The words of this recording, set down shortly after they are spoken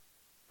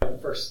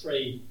first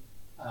three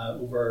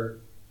over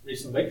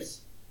recent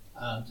weeks.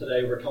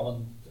 Today we're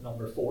coming to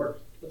number 4.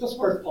 But just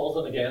worth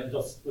pausing again,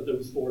 just with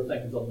those 4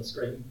 things on the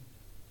screen.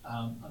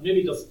 And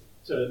maybe just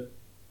to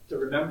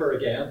remember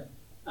again,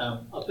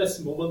 at this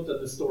moment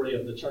in the story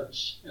of the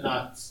church in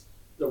Acts,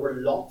 there were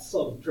lots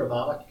of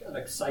dramatic and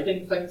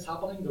exciting things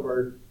happening. There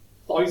were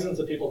thousands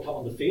of people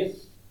coming to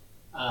faith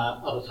at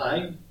a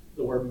time.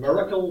 There were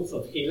miracles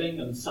of healing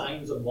and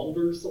signs and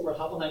wonders that were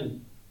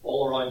happening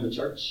all around the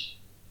church.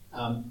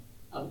 And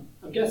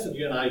I'm guessing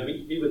you and I,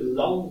 we would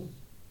love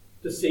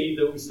to see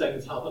those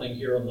things happening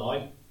here and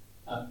now.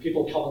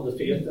 People coming to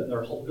faith in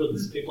their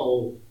hundreds,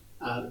 people,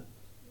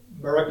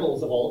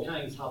 miracles of all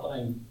kinds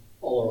happening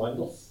all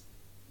around us.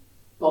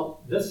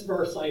 But this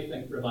verse, I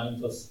think,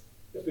 reminds us,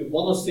 if we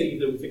want to see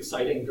those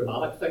exciting,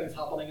 dramatic things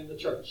happening in the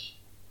church,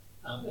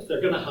 if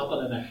they're going to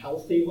happen in a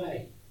healthy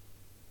way,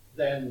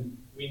 then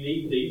we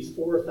need these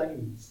 4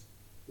 things,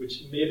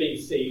 which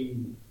maybe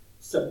seem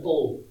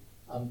simple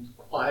and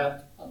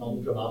quiet and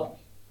undramatic.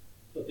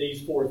 But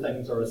these 4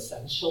 things are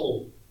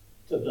essential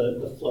to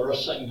the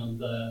flourishing and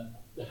the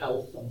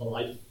health and the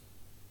life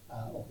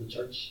of the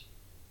church.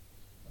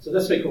 So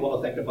this week we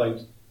want to think about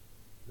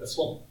this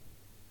one,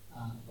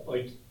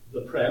 about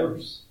the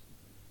prayers.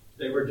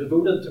 They were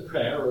devoted to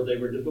prayer, or they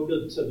were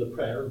devoted to the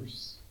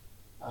prayers.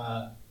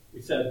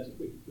 We said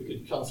we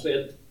could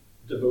translate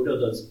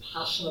devoted as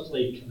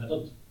passionately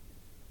committed.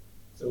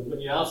 So when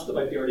you asked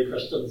about the early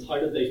Christians, how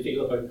did they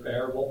feel about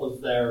prayer? What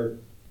was their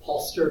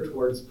posture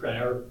towards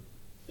prayer?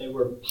 They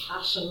were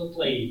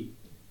passionately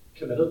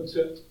committed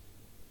to it.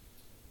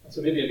 And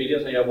so maybe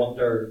immediately I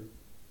wonder,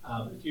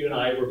 if you and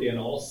I were being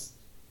honest,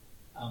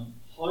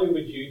 how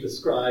would you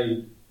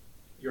describe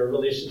your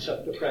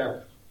relationship to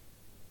prayer?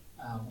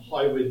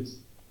 How would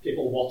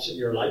people watching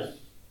your life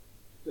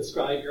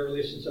describe your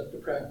relationship to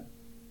prayer?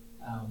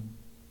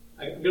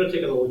 I'm going to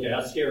take a little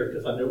guess here,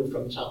 because I know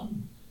from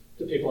chatting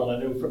to people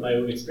and I know from my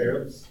own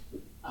experience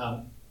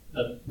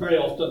that very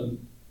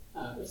often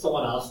if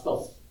someone asked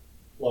us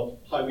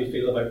how we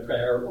feel about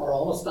prayer, our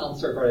honest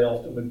answer very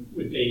often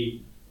would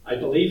be, I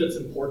believe it's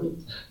important,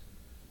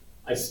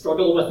 I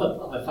struggle with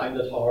it and I find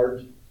it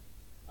hard,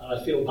 and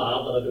I feel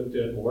bad that I don't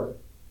do it more.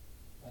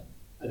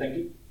 I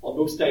think on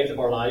most days of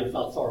our lives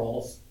that's our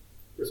honest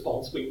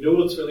response. We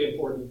know it's really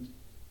important,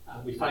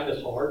 and we find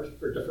it hard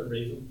for different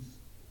reasons,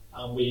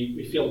 and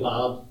we feel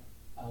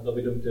bad that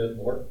we don't do it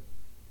more.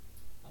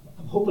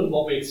 I'm hoping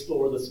what we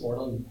explore this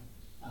morning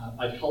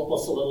might help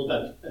us a little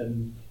bit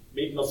in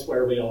meeting us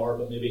where we are,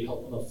 but maybe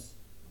helping us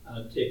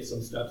take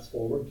some steps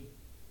forward.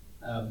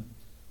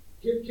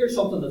 Here's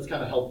something that's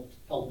kind of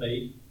helped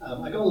me.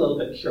 I got a little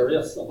bit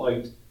curious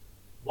about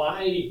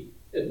why,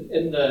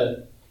 in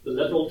the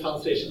literal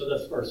translation of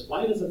this verse,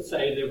 why does it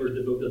say they were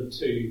devoted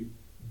to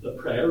the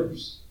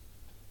prayers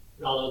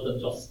rather than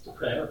just the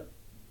prayer?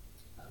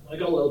 I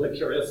got a little bit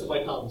curious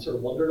about that and sort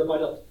of wondered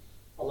about it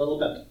a little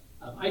bit.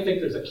 I think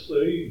there's a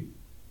clue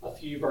a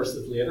few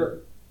verses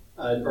later,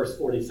 in verse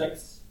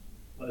 46,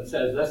 when it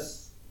says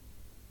this.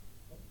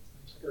 Oh,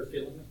 is my clicker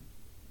failing me?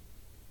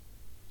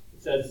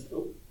 It says,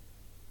 go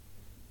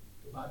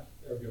back,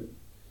 there we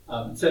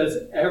go. It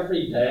says,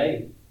 every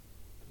day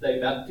they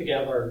met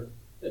together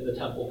in the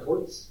temple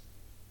courts.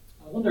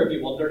 I wonder if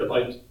you wondered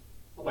about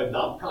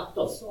that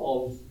practice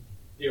of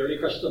the early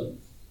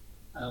Christians.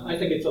 I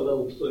think it's a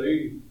little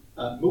clue.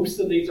 Most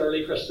of these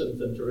early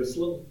Christians in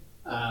Jerusalem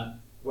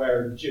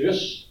were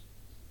Jewish.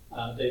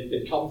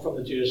 They'd come from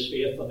the Jewish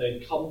faith, and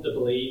they'd come to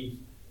believe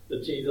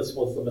that Jesus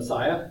was the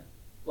Messiah,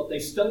 but they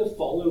still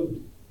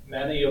followed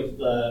many of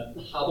the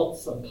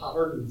habits and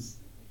patterns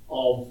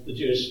of the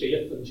Jewish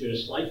faith and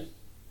Jewish life.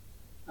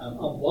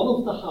 And one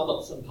of the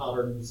habits and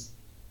patterns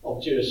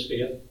of Jewish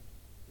faith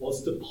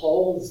was to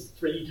pause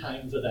 3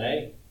 times a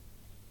day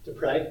to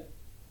pray.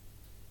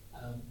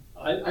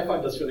 I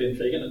found this really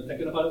intriguing and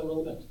thinking about it a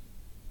little bit.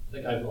 I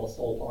think I've lost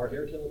all power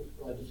here, Till,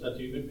 or I just let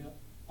you move me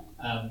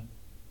up.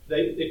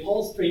 They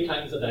pause 3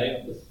 times a day.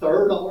 At the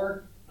 3rd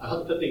hour, I had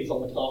to put these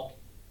on the clock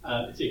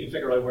so you can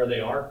figure out where they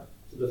are.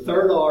 So the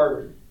 3rd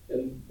hour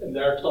in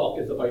their clock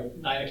is about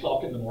 9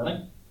 o'clock in the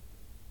morning.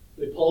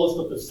 They paused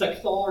at the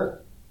 6th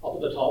hour up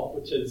at the top,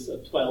 which is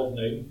at 12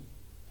 noon.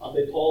 And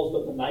they paused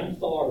at the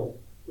 9th hour,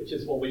 which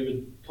is what we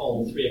would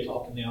call 3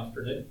 o'clock in the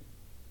afternoon.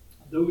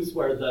 And those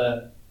were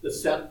the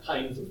set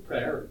times of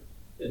prayer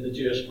in the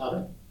Jewish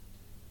pattern.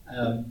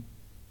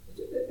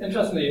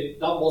 Interestingly,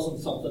 that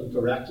wasn't something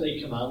directly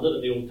commanded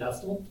in the Old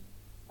Testament,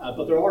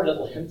 but there are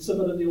little hints of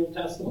it in the Old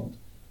Testament.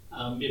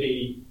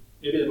 Maybe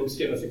the most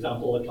famous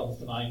example that comes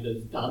to mind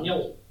is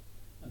Daniel.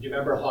 And do you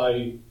remember how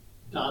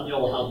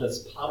Daniel had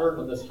this pattern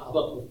and this habit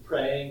of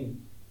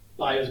praying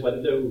by his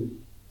window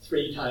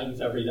 3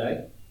 times every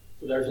day?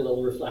 So there's a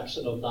little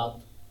reflection of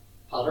that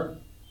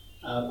pattern.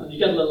 And you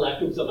get little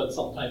echoes of it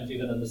sometimes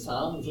even in the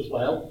Psalms as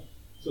well.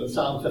 So in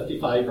Psalm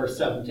 55 verse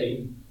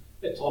 17,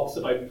 it talks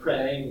about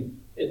praying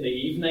in the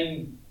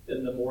evening,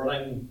 in the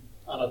morning,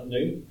 and at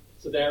noon.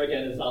 So there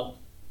again is that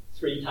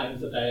 3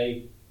 times a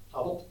day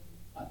habit.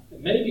 It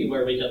may be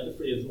where we get the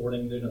phrase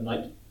morning, noon, and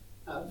night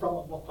from,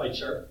 I'm not quite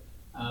sure.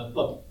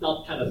 but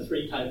that kind of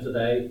 3 times a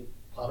day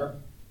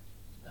pattern.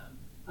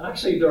 And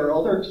actually there are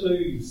other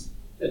clues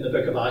in the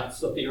book of Acts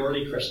that the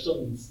early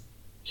Christians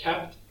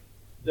kept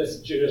this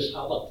Jewish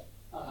habit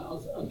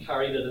and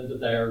carried it into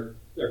their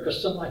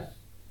Christian life.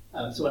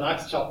 So in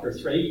Acts chapter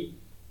 3,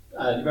 you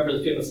remember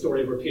the famous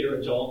story where Peter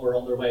and John were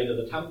on their way to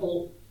the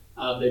temple,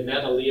 and they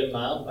met a lame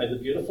man by the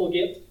Beautiful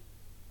Gate.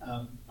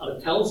 And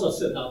it tells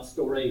us in that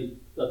story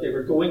that they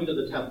were going to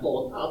the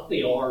temple at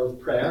the hour of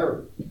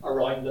prayer,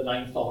 around the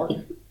 9th hour.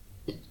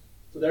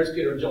 So there's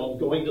Peter and John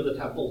going to the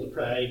temple to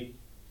pray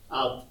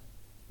at,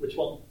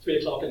 3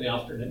 o'clock in the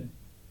afternoon.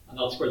 And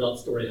that's where that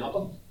story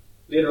happened.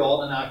 Later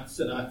on in Acts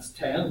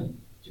 10, do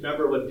you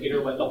remember when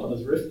Peter went up on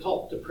his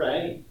rooftop to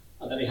pray,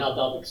 and then he had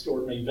that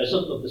extraordinary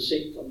vision of the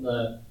sheep and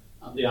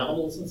the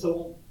animals and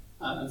so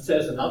on? And it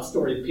says in that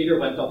story, Peter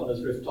went up on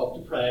his rooftop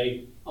to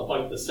pray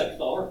about the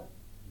 6th hour,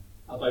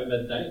 about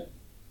midday.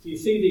 So you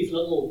see these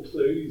little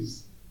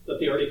clues that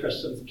the early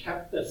Christians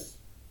kept this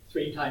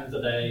 3 times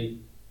a day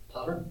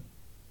pattern.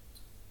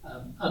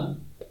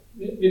 And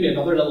maybe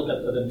another little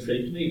bit that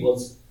intrigued me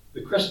was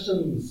the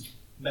Christians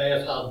may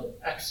have had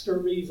extra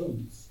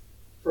reasons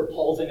for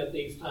pausing at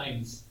these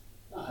times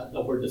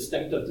that were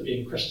distinctive to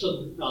being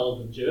Christian rather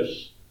than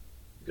Jewish.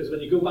 Because when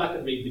you go back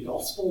and read the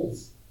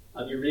Gospels,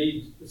 and you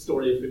read the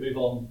story, if we move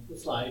on the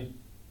slide,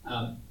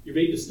 you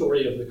read the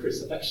story of the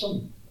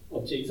crucifixion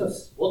of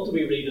Jesus. What do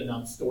we read in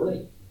that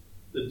story?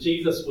 That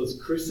Jesus was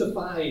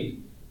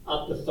crucified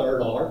at the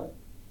 3rd hour,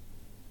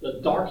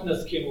 that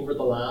darkness came over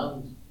the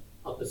land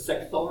at the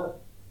 6th hour,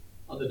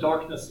 and the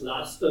darkness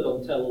lasted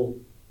until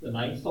the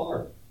 9th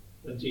hour,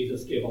 when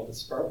Jesus gave up his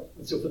spirit.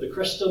 And so for the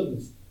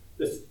Christians,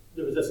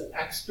 there was this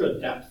extra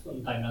depth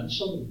and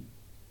dimension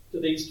to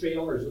these 3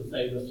 hours as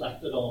they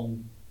reflected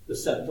on the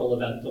central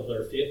event of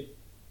their faith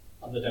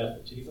and the death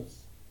of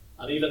Jesus.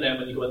 And even then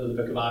when you go into the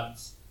book of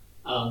Acts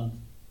and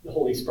the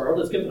Holy Spirit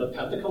is given at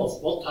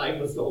Pentecost, what time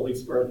was the Holy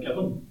Spirit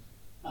given?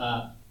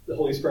 The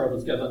Holy Spirit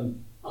was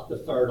given at the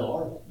 3rd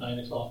hour, at 9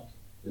 o'clock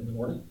in the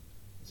morning.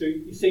 So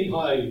you see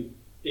how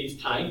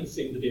these times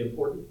seem to be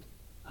important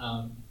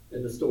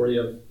in the story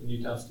of the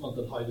New Testament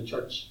and how the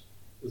church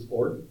was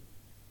born.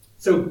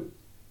 So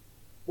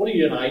what do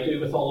you and I do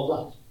with all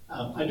of that?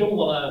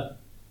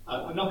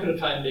 I'm not going to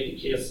try and make a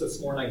case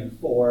this morning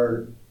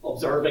for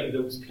observing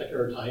those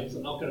particular times.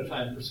 I'm not going to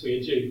try and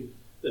persuade you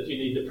that you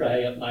need to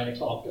pray at 9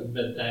 o'clock and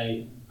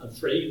midday and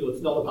 3, though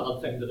it's not a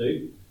bad thing to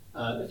do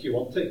if you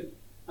want to.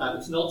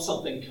 It's not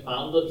something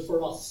commanded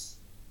for us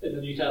in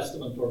the New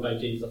Testament or by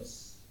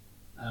Jesus.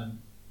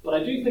 But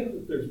I do think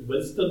that there's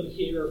wisdom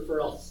here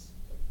for us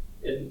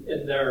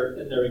in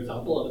their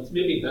example, and it's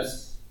maybe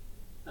this,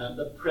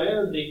 that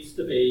prayer needs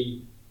to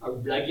be a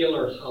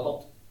regular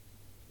habit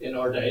in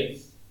our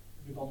days.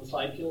 Move on the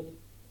slide, Caleb.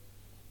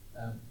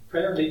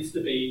 Prayer needs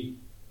to be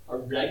a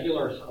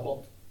regular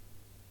habit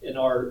in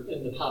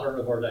the pattern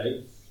of our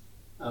days.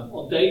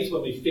 On days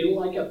when we feel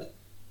like it,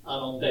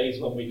 and on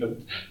days when we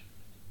don't.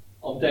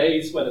 On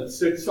days when it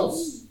suits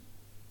us,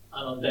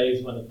 and on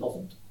days when it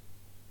doesn't.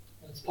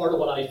 And it's part of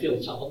what I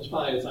feel challenged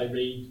by as I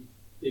read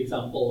the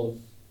example of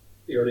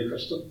the early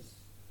Christians.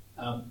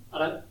 And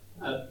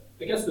I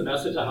guess the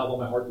message I have on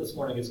my heart this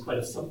morning is quite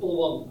a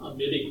simple one, and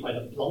maybe quite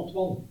a blunt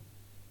one.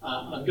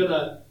 And I'm going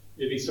to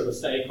maybe sort of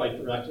say quite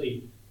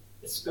directly,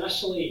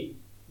 especially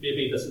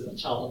maybe this is a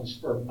challenge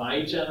for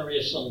my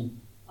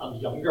generation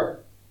and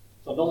younger.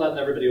 So I'm not letting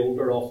everybody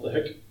older off the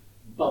hook,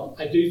 but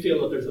I do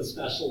feel that there's a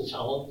special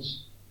challenge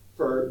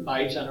for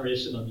my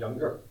generation and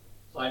younger.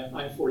 So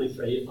I'm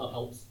 43, if that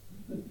helps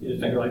you to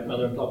figure out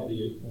whether I'm talking to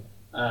you.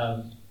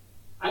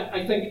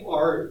 I think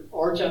our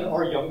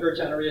younger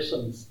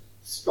generations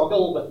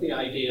struggle with the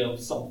idea of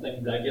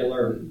something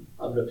regular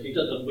and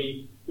repeated, and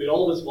we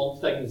always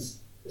want things,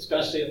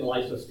 especially in the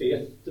life of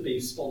faith, to be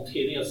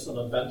spontaneous and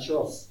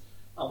adventurous,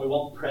 and we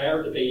want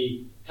prayer to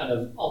be kind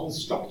of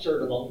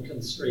unstructured and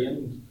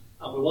unconstrained,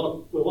 and we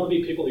want to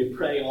be people who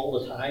pray all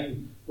the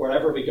time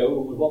wherever we go.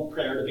 We want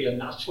prayer to be a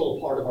natural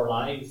part of our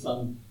lives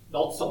and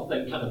not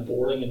something kind of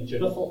boring and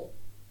dutiful,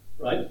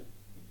 right?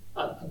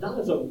 And that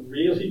is a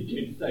really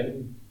good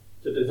thing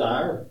to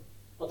desire.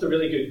 That's a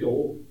really good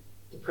goal,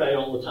 to pray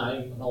all the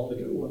time and on the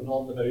go and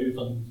on the move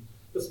and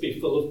just be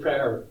full of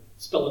prayer,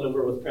 spilling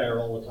over with prayer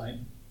all the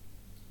time.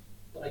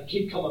 But I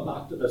keep coming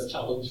back to this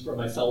challenge for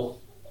myself,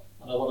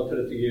 and I want to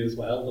put it to you as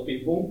well, that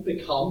we won't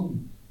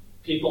become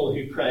people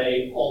who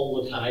pray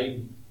all the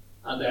time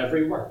and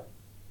everywhere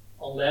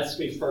unless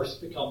we first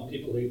become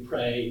people who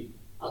pray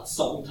at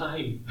some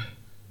time,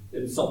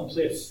 in some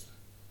place,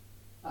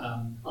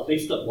 at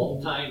least at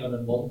one time and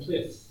in one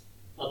place.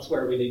 That's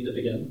where we need to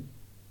begin.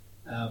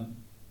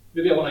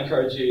 Maybe I want to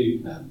encourage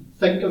you,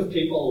 think of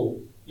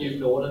people you've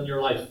known in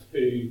your life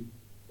who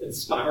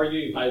inspire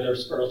you by their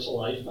spiritual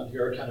life and who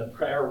are kind of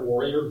prayer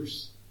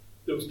warriors,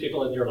 those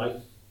people in your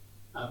life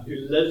who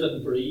live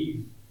and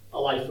breathe a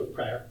life of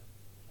prayer.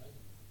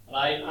 And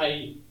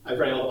I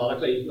very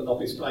automatically, you'll not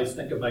be surprised,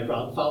 think of my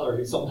grandfather,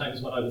 who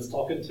sometimes when I was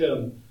talking to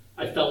him,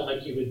 I felt like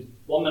he would,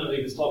 one minute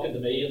he was talking to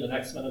me and the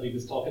next minute he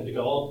was talking to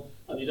God,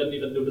 and you didn't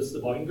even notice the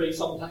boundary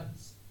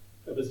sometimes.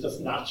 It was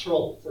just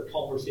natural for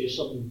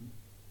conversation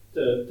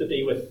to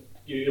be with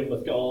you and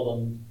with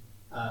God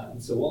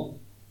and so on.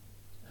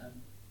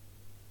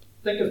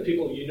 Think of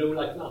people you know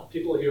like that,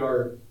 people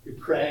who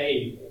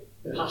pray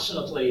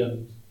passionately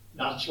and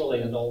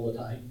naturally and all the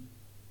time.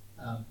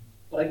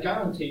 But I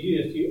guarantee you,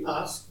 if you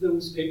ask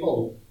those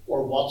people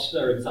or watch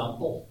their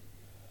example,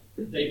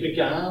 they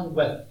began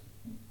with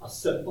a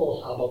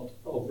simple habit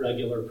of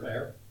regular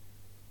prayer.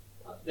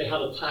 They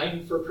had a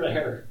time for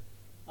prayer,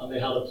 and they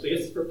had a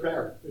place for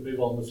prayer. We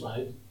move on the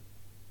slide.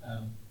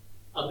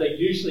 And they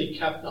usually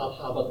kept that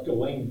habit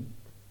going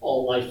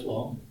all life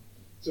long.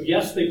 So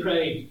yes, they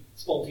prayed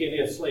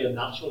spontaneously and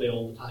naturally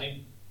all the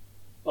time,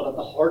 but at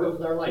the heart of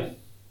their life,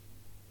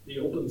 the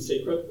open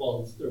secret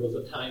was there was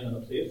a time and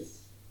a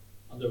place,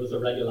 and there was a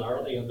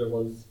regularity, and there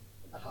was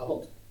a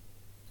habit.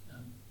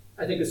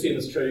 I think the same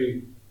is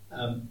true.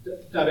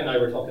 Debbie and I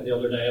were talking the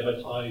other day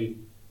about how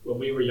when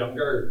we were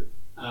younger,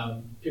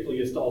 people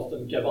used to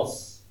often give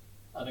us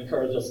and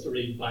encourage us to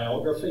read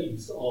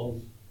biographies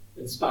of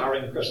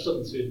inspiring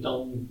Christians who'd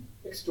done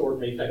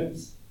extraordinary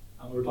things.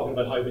 And we were talking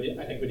about how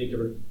I think we need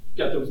to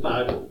get those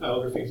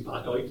biographies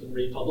back out and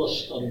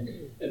republished and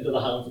into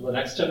the hands of the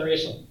next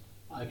generation,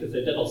 because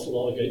they did us a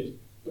lot of good.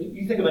 But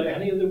you think about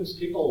any of those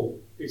people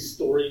whose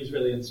stories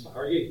really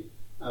inspire you,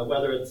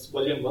 whether it's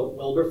William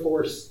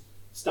Wilberforce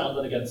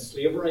standing against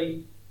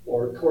slavery,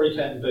 or Corrie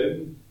ten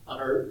Boom and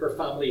her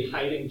family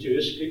hiding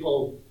Jewish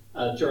people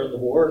during the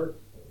war,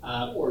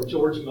 or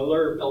George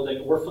Muller building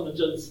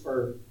orphanages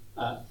for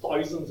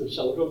thousands of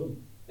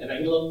children in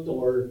England,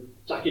 or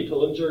Jackie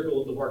Pullinger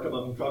going to work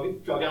among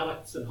drug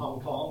addicts in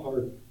Hong Kong,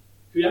 or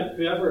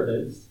whoever it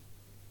is,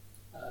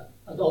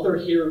 and other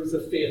heroes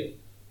of faith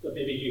that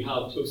maybe you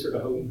have closer to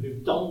home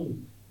who've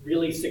done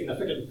really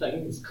significant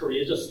things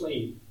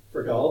courageously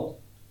for God.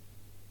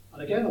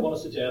 And again, I want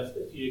to suggest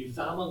if you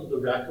examine the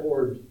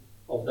record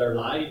of their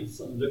lives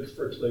and look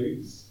for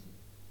clues,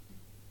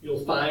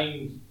 you'll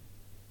find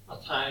a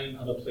time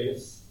and a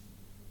place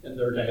in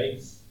their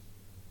days,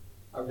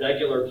 a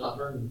regular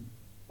pattern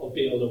of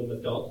being alone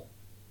with God.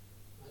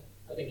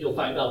 I think you'll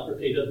find that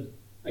repeated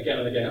again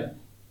and again.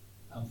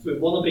 If we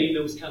want to be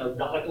those kind of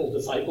radical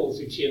disciples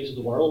who change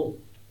the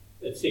world,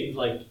 it seems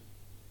like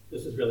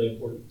this is really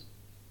important.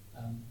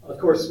 And of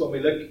course, when we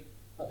look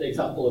at the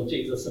example of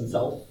Jesus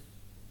himself,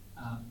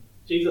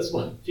 Jesus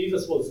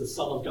was the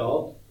Son of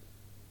God.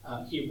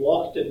 He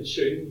walked in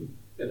tune,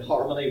 in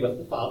harmony with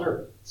the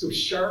Father. So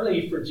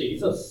surely for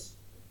Jesus,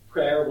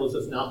 prayer was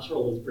as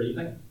natural as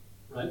breathing,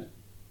 right?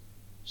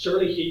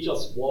 Surely he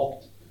just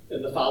walked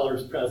in the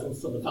Father's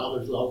presence and the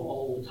Father's love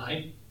all the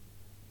time.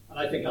 And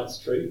I think that's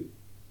true.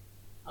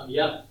 And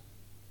yet,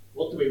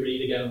 what do we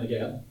read again and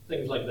again?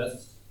 Things like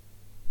this.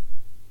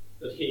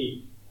 That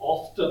he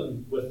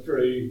often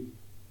withdrew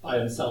by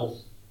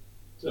himself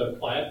to a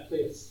quiet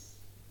place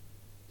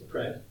to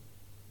pray.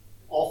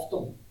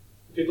 Often.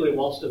 The people who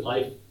watched his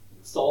life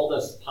saw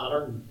this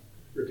pattern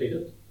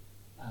repeated.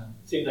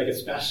 It seemed like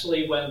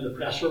especially when the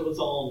pressure was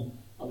on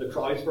and the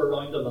crowds were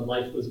around him and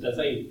life was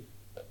busy,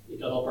 he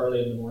got up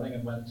early in the morning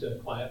and went to a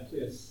quiet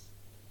place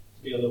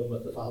to be alone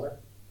with the Father.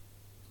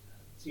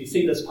 So you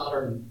see this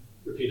pattern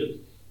repeated.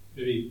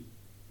 Maybe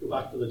go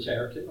back to the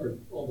chair or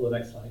on to the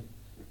next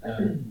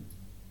slide.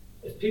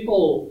 If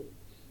people,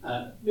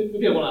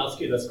 maybe I want to ask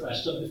you this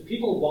question. If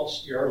people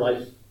watched your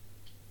life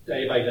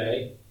day by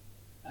day,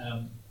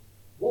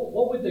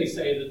 what would they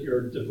say that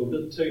you're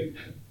devoted to?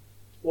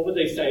 What would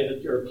they say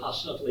that you're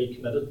passionately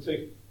committed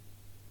to?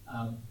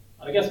 And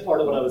I guess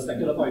part of what I was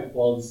thinking about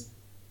was,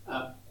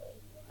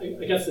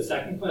 I guess the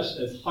second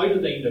question is, how do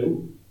they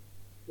know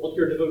what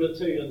you're devoted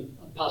to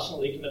and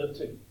passionately committed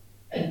to?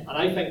 And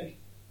I think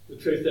the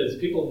truth is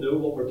people know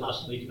what we're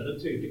passionately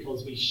committed to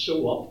because we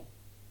show up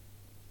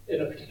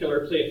in a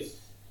particular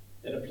place,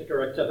 in a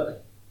particular activity.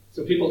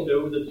 So people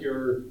know that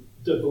you're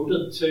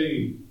devoted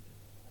to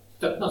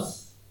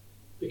fitness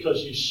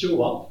because you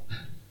show up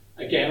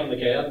again and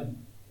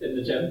again in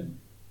the gym,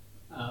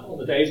 on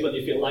the days when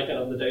you feel like it,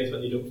 on the days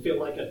when you don't feel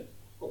like it,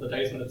 on the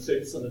days when it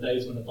suits, on the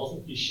days when it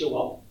doesn't, you show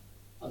up.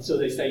 And so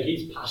they say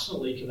he's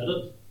passionately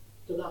committed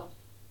to that.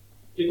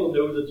 People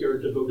know that you're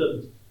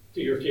devoted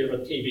to your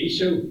favourite TV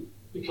show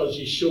because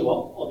you show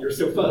up on your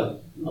sofa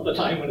at the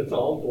time when it's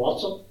on to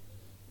watch it.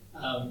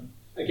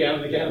 Again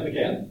and again and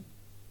again.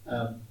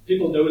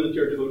 People know that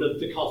you're devoted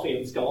to coffee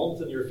and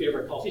scones in your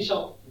favourite coffee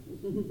shop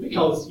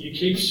because you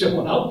keep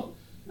showing up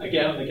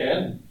again and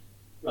again,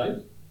 right?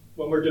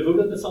 When we're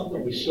devoted to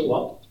something, we show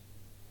up.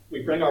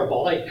 We bring our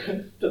body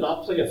to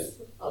that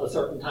place at a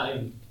certain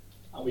time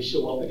and we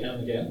show up again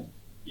and again.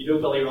 You know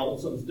Billy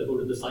Robinson's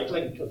devoted to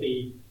cycling because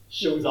he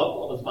shows up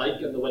on his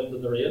bike in the wind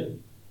and the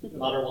rain, no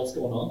matter what's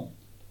going on.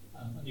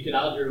 And you can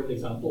add your own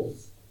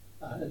examples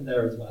in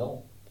there as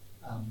well.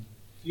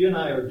 If you and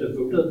I are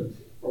devoted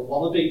or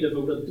want to be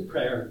devoted to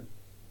prayer,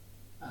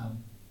 I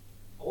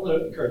want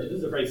to encourage you, this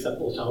is a very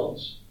simple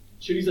challenge.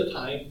 Choose a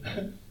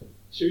time,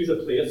 choose a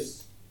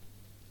place,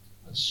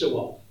 and show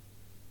up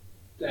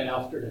day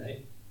after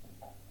day.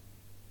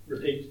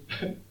 Repeat.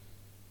 Do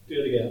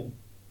it again.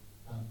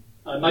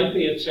 It might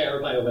be a chair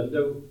by a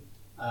window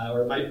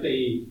or it might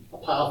be a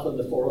path in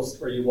the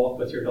forest where you walk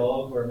with your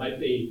dog, or it might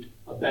be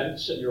a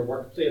bench in your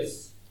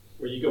workplace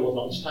where you go at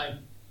lunchtime.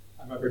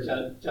 I remember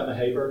Gemma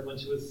Hayburn, when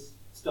she was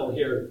still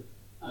here,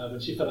 when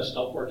she finished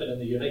up working in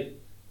the uni,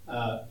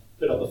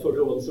 put up a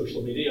photo on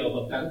social media of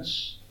a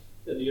bench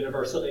in the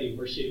university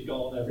where she'd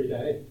gone every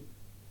day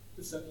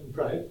to sit and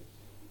pray.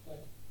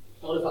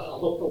 That is a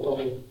habit that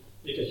will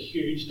make a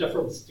huge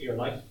difference to your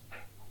life.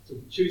 So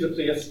choose a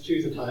place,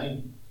 choose a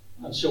time,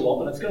 and show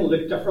up. And it's going to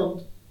look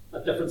different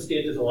at different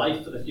stages of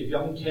life. And if you have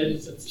young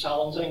kids, it's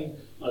challenging.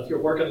 And if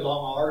you're working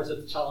long hours,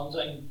 it's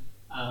challenging.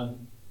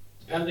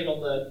 Depending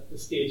on the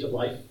stage of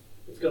life,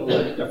 it's going to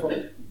look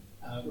different.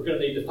 We're going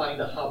to need to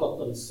find a habit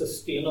that is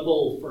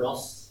sustainable for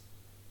us.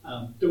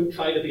 Don't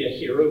try to be a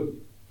hero,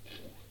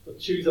 but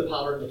choose a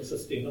pattern that's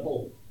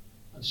sustainable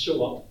and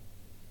show up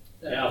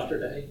day after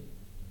day.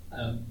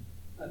 And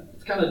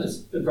it's kind of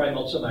just been very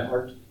much on my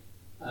heart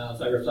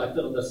as I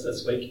reflected on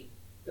this week.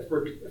 If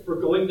we're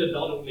going to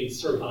not only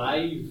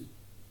survive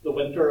the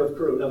winter of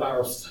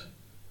coronavirus,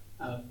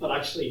 but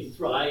actually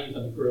thrive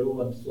and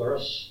grow and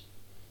flourish,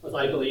 as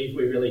I believe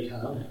we really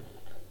can,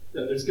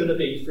 then there's going to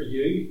be for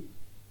you,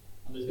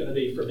 and there's going to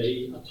be for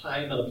me, a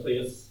time and a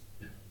place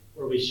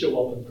where we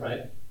show up and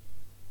pray.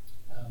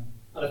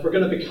 And if we're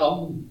going to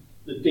become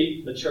the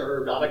deep,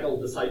 mature, radical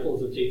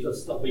disciples of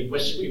Jesus that we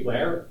wish we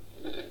were,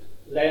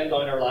 laying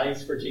down our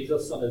lives for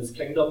Jesus and his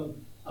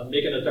kingdom and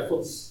making a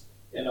difference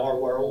in our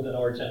world, in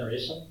our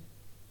generation,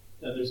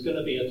 then there's going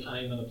to be a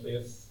time and a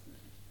place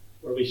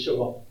where we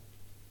show up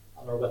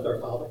and are with our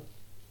Father.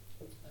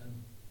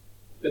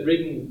 I've been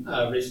reading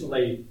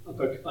recently a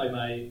book by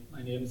my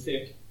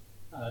namesake,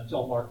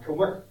 John Mark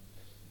Comer.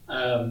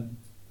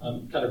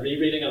 I'm kind of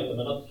rereading it at the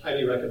minute,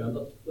 highly recommend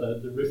it,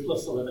 The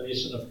Ruthless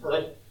Elimination of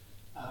Hurry.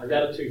 I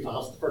read it too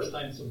fast the first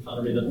time, so I'm trying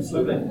to read it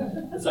slowly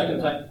the second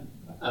time.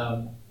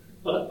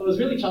 But I was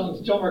really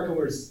challenged. John Mark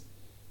Comer's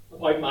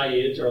about my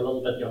age or a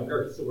little bit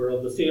younger, so we're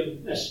of the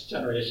same-ish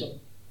generation.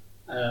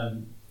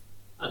 And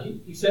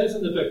he says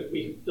in the book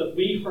that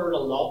we heard a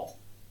lot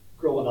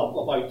growing up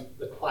about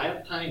the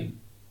quiet time.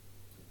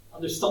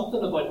 And there's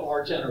something about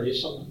our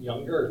generation and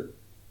younger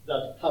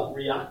that have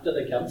reacted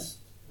against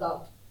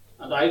that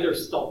and either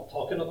stopped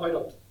talking about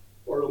it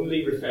or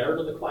only refer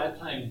to the quiet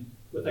time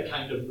with a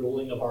kind of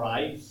rolling of our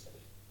eyes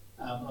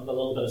and a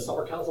little bit of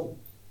sarcasm.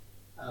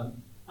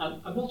 And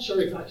I'm not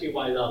sure exactly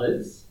why that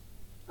is.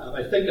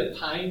 I think at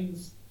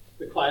times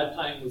the quiet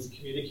time was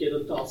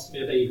communicated to us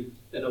maybe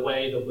in a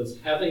way that was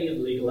heavy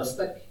and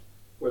legalistic,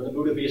 where the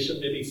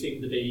motivation maybe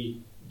seemed to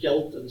be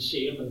guilt and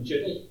shame and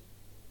duty.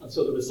 And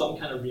so there was some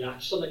kind of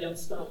reaction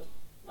against that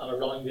and a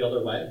running the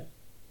other way.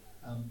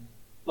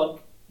 But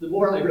the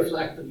more I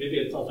reflect, and maybe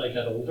it's as I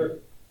get older,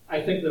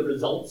 I think the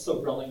results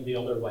of running the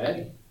other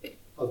way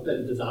have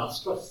been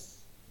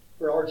disastrous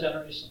for our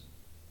generation.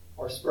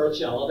 Our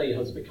spirituality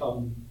has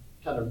become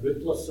kind of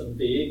rootless and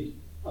vague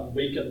and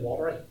weak and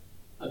watery.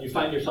 And you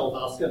find yourself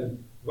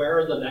asking, where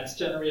are the next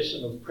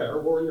generation of prayer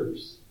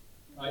warriors?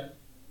 Right?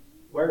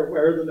 Where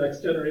are the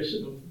next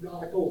generation of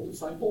radical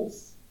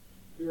disciples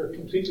who are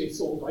completely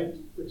sold out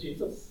for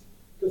Jesus?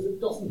 Because it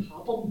doesn't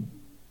happen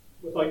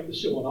without the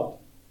showing up.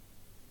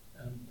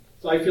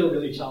 So I feel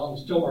really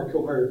challenged. John Mark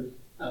Comer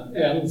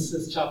ends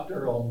his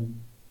chapter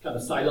on kind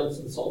of silence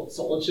and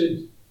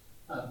solitude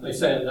by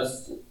saying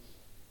this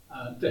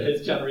to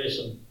his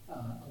generation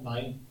and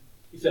mine.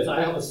 He says,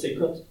 I have a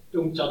secret,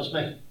 don't judge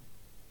me.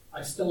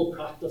 I still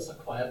practice a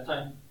quiet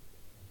time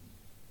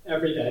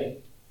every day.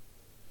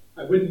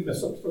 I wouldn't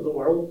miss it for the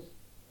world.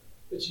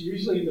 It's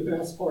usually the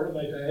best part of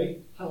my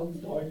day,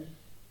 hands down.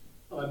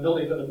 And I'm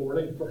not even a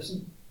morning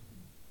person.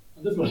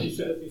 And this is what he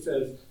says. He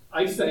says,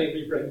 I say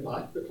we bring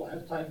back the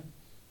quiet time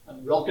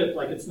and rock it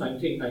like it's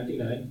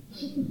 1999.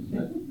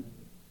 And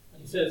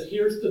he says,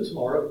 here's to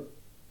tomorrow,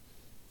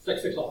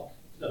 6 o'clock.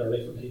 It's a bit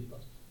early for me,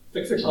 but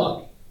 6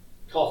 o'clock,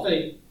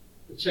 coffee,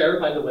 the chair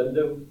by the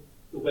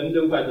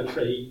window by the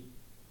tree,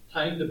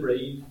 time to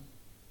breathe,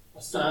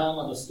 a psalm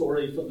and a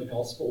story from the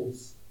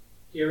Gospels,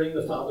 hearing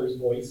the Father's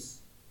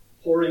voice,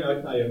 pouring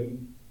out my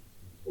own,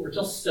 or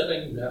just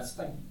sitting,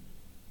 resting.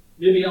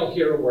 Maybe I'll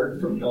hear a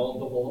word from God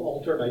that will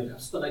alter my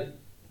destiny.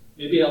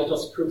 Maybe I'll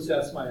just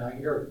process my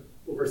anger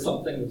over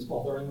something that's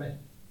bothering me.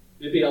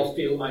 Maybe I'll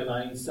feel my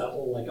mind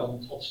settle like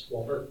untouched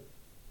water.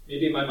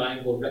 Maybe my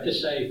mind will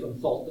ricochet from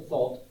thought to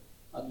thought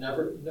and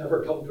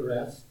never come to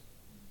rest.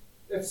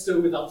 If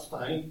so, that's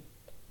fine,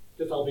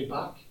 because I'll be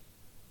back,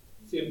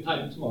 same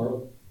time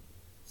tomorrow,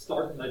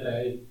 starting my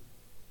day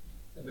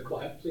in the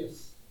quiet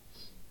place.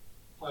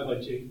 How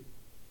about you?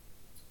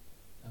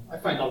 I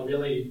find that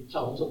really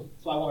challenging,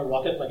 so I want to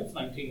rock it like it's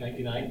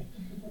 1999.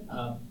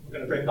 We're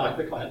going to bring back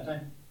the quiet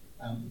time.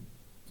 I'm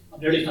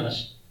nearly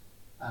finished.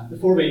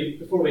 Before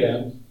we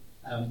end,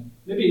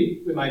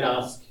 maybe we might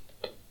ask,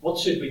 what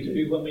should we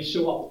do when we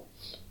show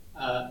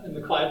up in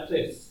the quiet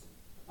place?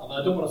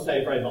 I don't want to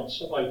say very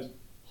much about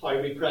how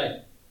we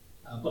pray,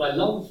 but I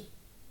love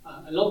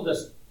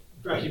this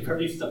very,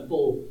 very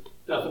simple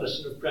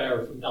definition of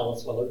prayer from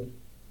Dallas Willard,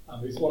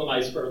 who's one of my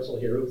spiritual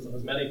heroes and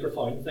has many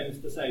profound things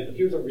to say. But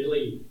here's a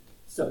really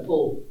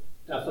simple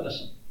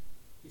definition.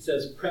 He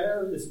says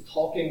prayer is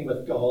talking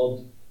with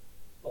God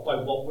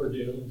about what we're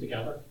doing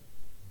together.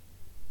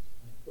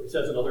 Or he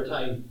says another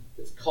time,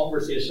 it's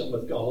conversation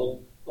with God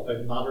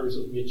about matters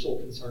of mutual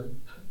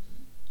concern.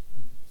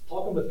 It's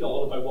talking with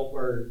God about what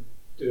we're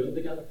doing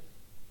together.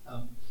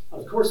 And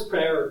of course,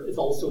 prayer is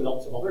also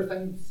lots of other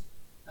things.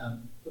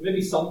 But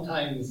maybe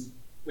sometimes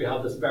we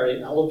have this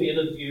very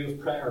elevated view of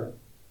prayer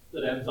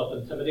that ends up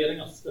intimidating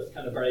us, this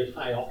kind of very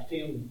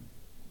high-octane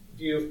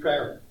view of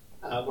prayer,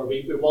 where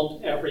we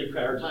want every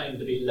prayer time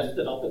to be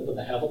lifted up into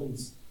the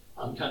heavens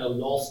and kind of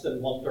lost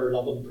in wonder,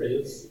 love and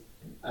praise.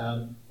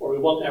 Or we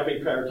want every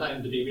prayer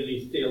time to be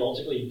really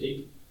theologically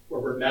deep, where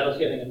we're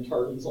meditating in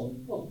terms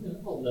on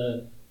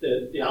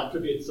the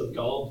attributes of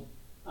God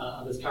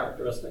and his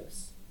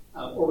characteristics.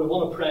 Or we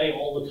want to pray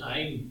all the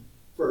time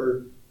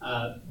for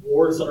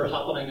wars that are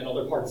happening in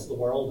other parts of the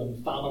world,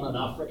 and famine in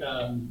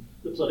Africa, and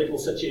the political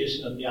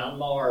situation in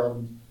Myanmar,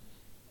 and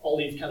all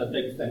these kind of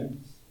big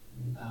things.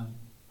 And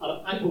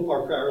I hope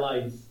our prayer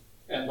lives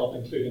end up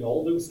including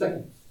all those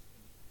things.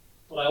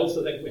 But I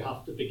also think we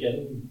have to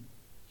begin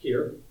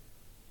here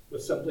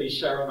with simply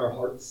sharing our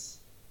hearts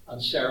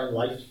and sharing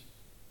life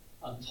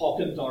and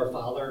talking to our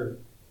Father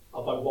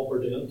about what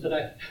we're doing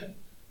today,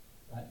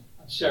 right?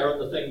 And sharing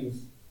the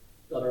things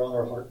that are on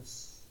our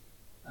hearts.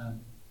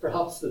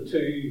 Perhaps the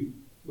two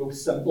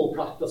most simple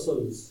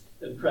practices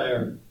in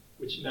prayer,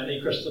 which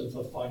many Christians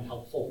have found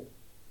helpful,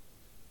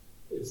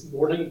 is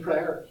morning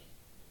prayer,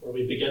 where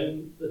we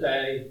begin the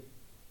day,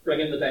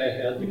 bringing the day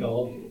ahead to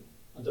God,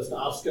 and just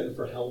asking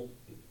for help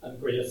and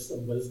grace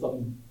and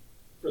wisdom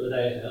for the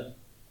day ahead.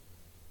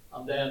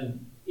 And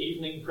then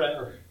evening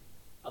prayer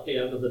at the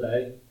end of the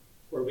day,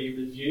 where we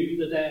review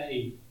the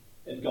day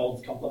in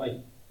God's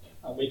company,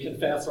 and we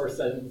confess our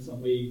sins,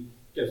 and we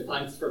give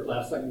thanks for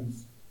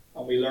blessings,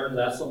 and we learn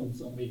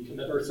lessons, and we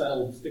commit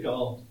ourselves to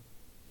God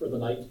for the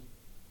night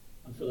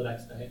and for the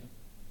next day.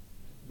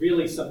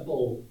 Really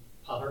simple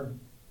pattern,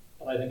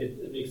 but I think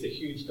it makes a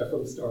huge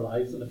difference to our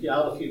lives. And if you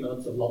add a few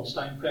minutes of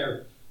lunchtime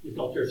prayer, you've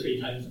got your 3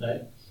 times a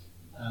day.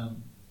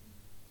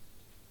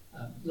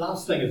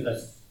 Last thing is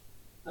this.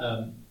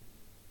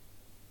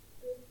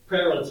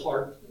 Prayer at its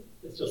heart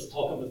is just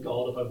talking with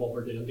God about what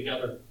we're doing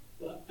together.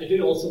 But I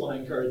do also want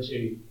to encourage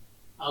you,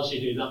 as you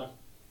do that,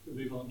 to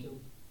move on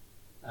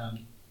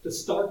to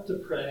start to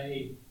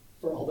pray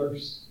for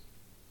others.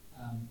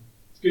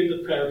 It's good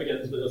that prayer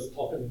begins with us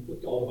talking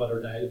with God about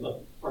our day,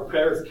 but our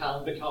prayers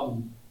can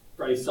become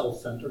very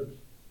self-centered.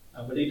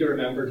 And we need to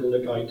remember to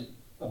look out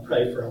and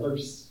pray for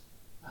others.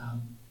 I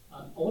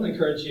want to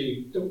encourage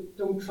you,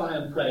 don't try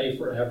and pray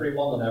for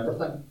everyone and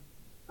everything.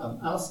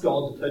 Ask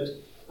God to put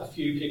a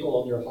few people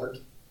on your heart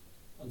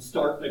and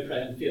start by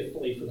praying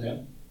faithfully for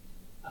them.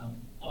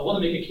 I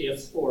want to make a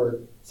case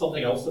for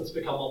something else that's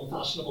become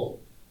unfashionable,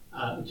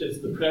 which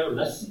is the prayer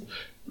list.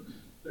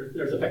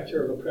 There's a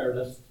picture of a prayer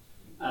list.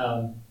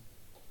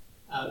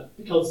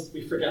 Because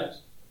we forget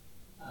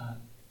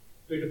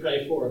who to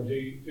pray for and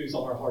who's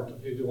on our heart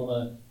and who we want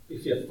to be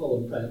faithful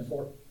in praying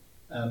for.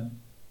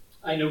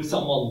 I know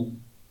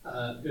someone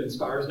who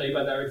inspires me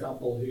by their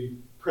example, who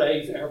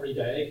prays every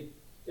day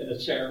in a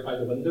chair by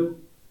the window,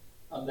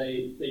 and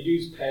they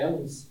use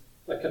pens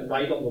that can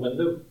write on the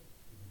window,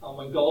 and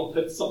when God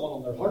puts someone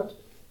on their heart,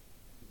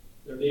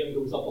 their name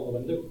goes up on the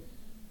window.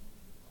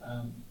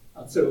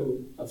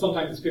 And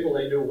sometimes it's people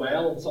they know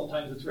well, and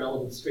sometimes it's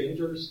relative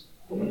strangers,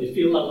 but when they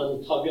feel that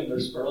little tug in their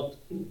spirit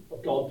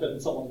of God putting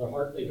someone on their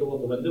heart, they go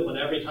on the window, and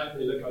every time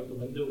they look out the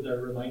window, they're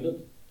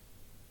reminded.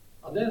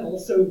 And then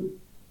also, and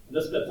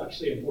this bit's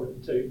actually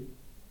important too,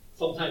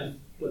 sometimes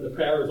when the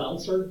prayer is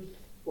answered,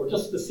 or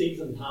just the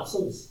season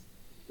passes,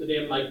 the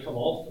name might come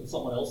off and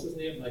someone else's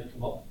name might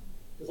come up,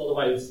 because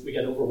otherwise we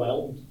get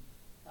overwhelmed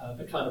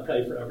by trying to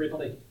pray for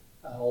everybody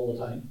all the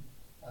time.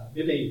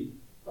 Maybe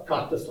a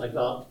practice like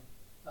that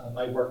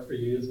might work for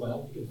you as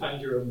well. You can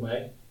find your own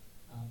way.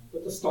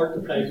 But to start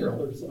to pray for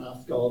others and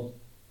ask God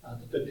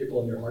to put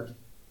people in your heart.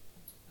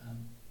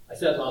 I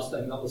said last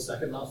thing, that was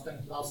second last thing.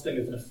 Last thing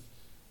is this.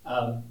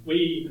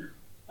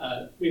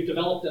 We've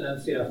developed in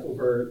NCF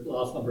over the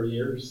last number of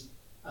years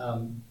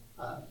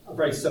a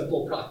very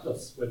simple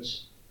practice,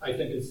 which I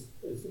think is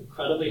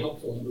incredibly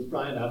helpful. And it was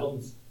Brian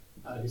Evans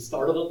who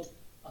started it,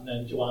 and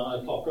then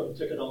Joanna Cochran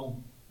took it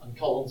on, and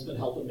Colin's been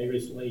helping me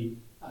recently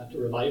to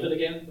revive it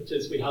again, which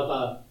is we have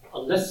a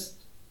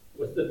list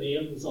with the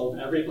names of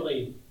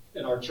everybody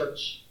in our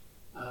church.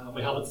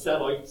 We have it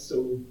set out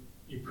so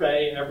you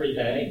pray every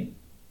day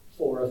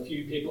for a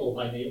few people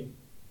by name.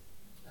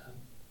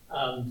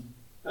 And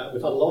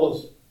we've had a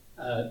lot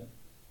of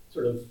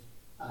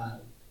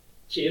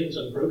change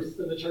and growth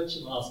in the church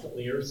in the last couple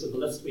of years, so the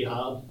list we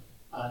have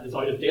is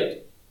out of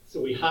date.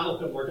 So we have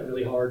been working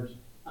really hard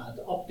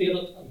to update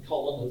it, and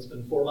Colin has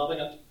been formatting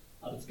it,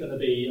 and it's going to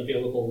be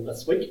available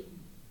this week.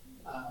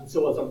 And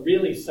so as a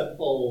really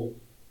simple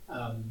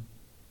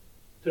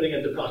putting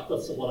into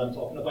practice of what I'm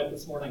talking about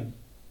this morning,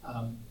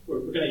 we're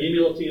going to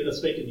email it to you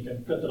this week, and you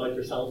can print it out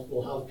yourself.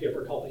 We'll have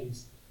paper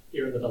copies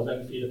here in the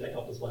building for you to pick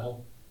up as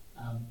well.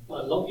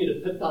 But I'd love you to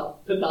put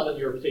that in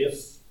your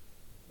place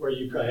where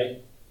you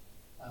pray.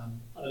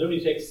 And it only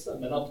takes a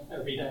minute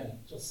every day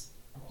just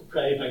to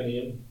pray by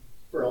name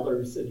for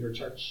others in your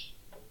church.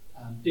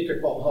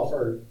 Dietrich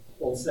Bonhoeffer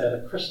once said,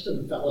 a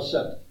Christian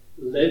fellowship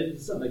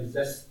lives and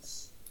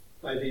exists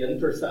by the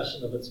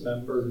intercession of its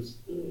members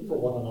for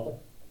one another.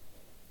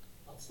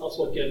 That's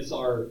what gives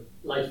our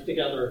life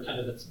together kind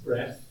of its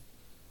breath,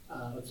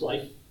 its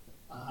life.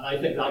 And I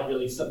think that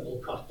really simple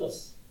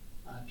practice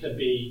can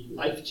be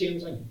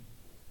life-changing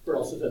for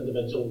us as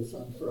individuals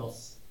and for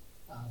us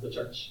as a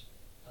church.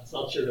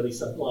 So that's your really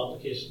simple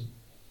application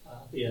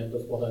at the end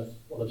of what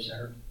I've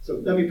shared. So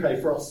let me pray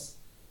for us,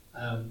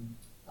 and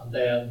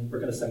then we're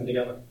going to sing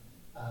together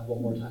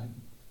one more time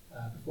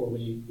before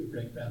we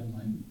break bread and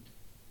wine.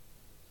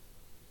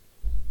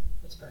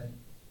 Let's pray.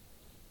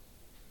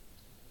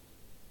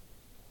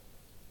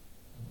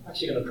 I'm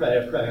actually going to pray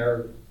a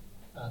prayer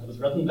that was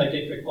written by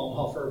Dietrich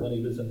Bonhoeffer when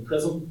he was in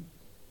prison.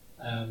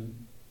 And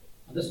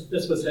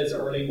this was his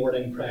early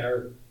morning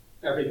prayer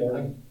every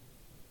morning.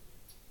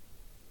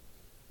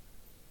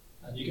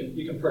 And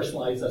you can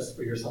personalize this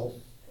for yourself.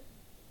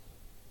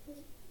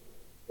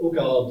 Oh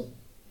God,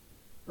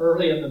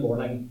 early in the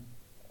morning,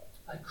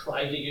 I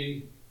cry to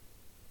you.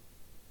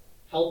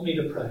 Help me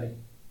to pray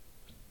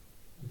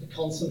and to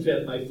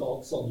concentrate my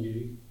thoughts on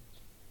you.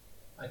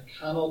 I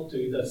cannot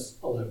do this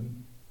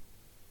alone.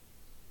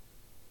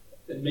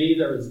 In me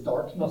there is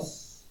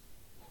darkness,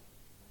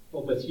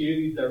 but with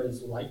you there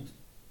is light.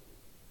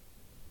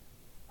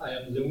 I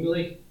am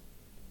lonely,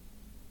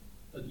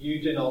 but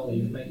you do not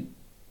leave me.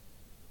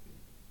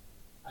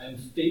 I am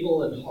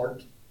feeble in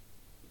heart,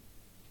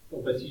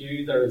 but with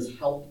you there is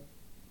help.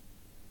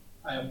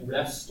 I am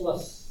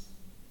restless,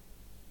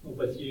 but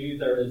with you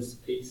there is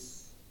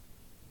peace.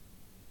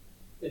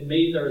 In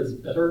me there is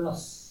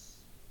bitterness,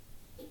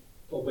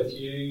 but with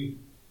you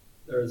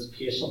there is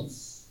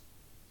patience.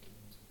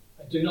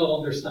 I do not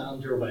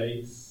understand your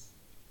ways,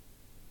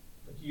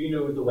 but you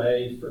know the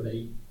way for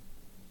me.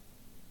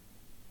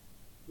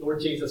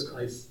 Lord Jesus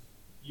Christ,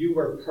 you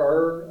were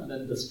poor and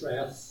in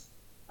distress,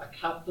 a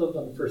captive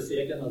and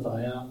forsaken as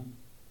I am.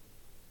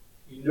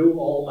 You know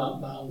all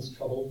that man's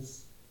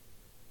troubles.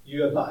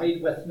 You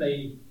abide with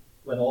me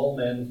when all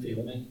men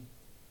fail me.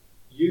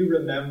 You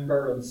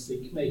remember and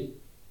seek me.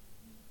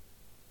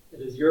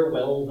 It is your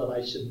will that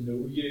I should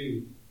know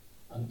you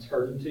and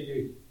turn to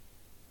you.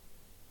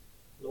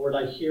 Lord,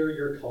 I hear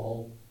your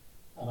call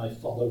and I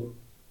follow.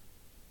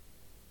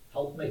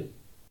 Help me.